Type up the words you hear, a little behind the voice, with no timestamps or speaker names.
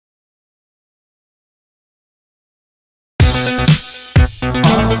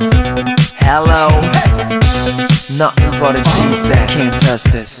Hello. Nothing but a G that can't touch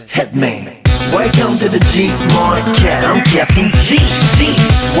this. Hit me. Welcome to the G-Market. I'm Captain G.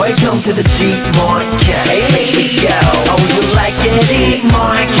 Welcome to the G-Market. Hey, baby, go. Oh, you like it?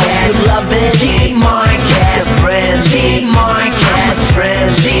 G-Market. You love it? G-Market. It's the brand G-Market. I'm a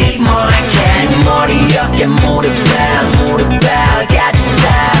trend G-Market. 머리 어깨 무릎 발 got your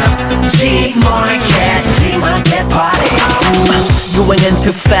style. G-Market. G-Market party. 유행은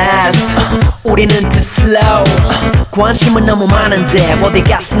too fast. 우리는 too slow. 관심은 너무 많은데 어디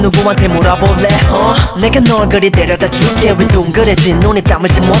가서 누구한테 물어볼래? 내가 널 그리 데려다 줄게. 왜 둥그레진 눈이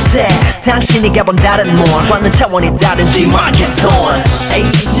감을지 못해. 당신이 가본 다른 뭘 와는 차원이 다른 G-Market on.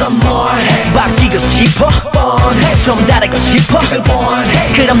 에이 넌 뭘해? 바뀌고 싶어? 뻔해. 좀 다르고 싶어?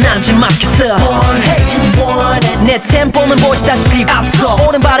 그럼 난 G-Market을 내 템포는 보시다시피 앞서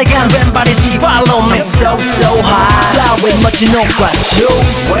오른발에 간 왼발이지. Follow me so high. Fly with 멋진 옷과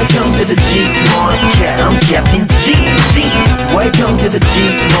shoes. Welcome to the G-Market. I'm Captain G. Welcome to the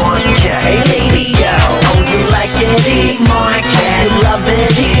G-Market. Hey lady, yo. Oh, you like it? G-Market. You love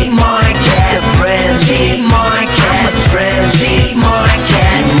it? G-Market. It's the brand G-Market. I'm a trend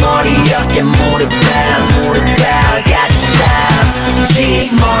G-Market. 머리 어깨 무릎 발 got your style.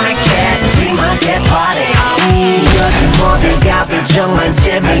 G-Market. G-Market party. 요즘 모두가 부정만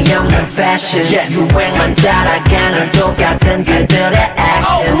재미없는 fashion. 유행만 따라가는 똑같은 그들의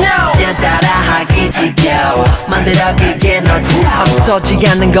action. 이젠 따라하기 지겨워. 만들어 그게 너 앞서지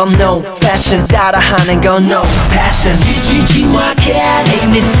않는 건 no fashion. 따라하는 건 no passion. G-Market. 에이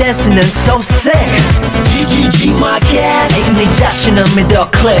네 센스는 so sick. G-Market. 에이 네 자신은 믿어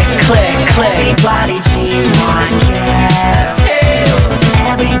click. Everybody G-Market.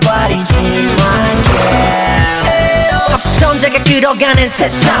 Everybody G-Market. 앞선자가 끌어가는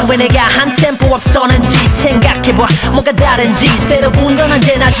세상 왜 내가 한 템포 앞서는지 생각해봐. 뭐가 다른지 새로운 건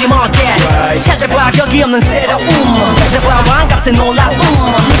언제나 G-Market. 찾아봐 여기 없는 새로움. 찾아봐 왕값에 놀라움.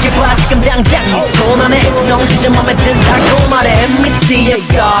 느껴봐 지금 당장 네 손안에 넌 그저 맘에 든다고 말해. Let me see you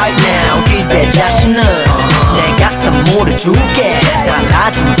start now. 그대 자신은 내가 선물해줄게.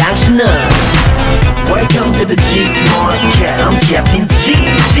 달라진 당신은 Welcome to the G-Market. I'm Captain G.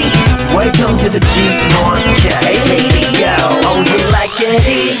 Welcome to the G-Market. Hey lady, yo. Oh, you like it?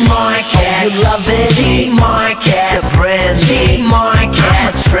 G-Market. You love it? G-Market. It's the brand G-Market. I'm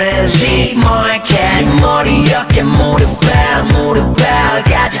a trend G-Market. 머리 어깨 무릎 발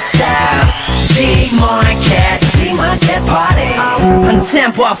got your style. G-Market. G-Market party. 한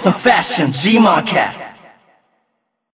템포 앞선 fashion G-Market.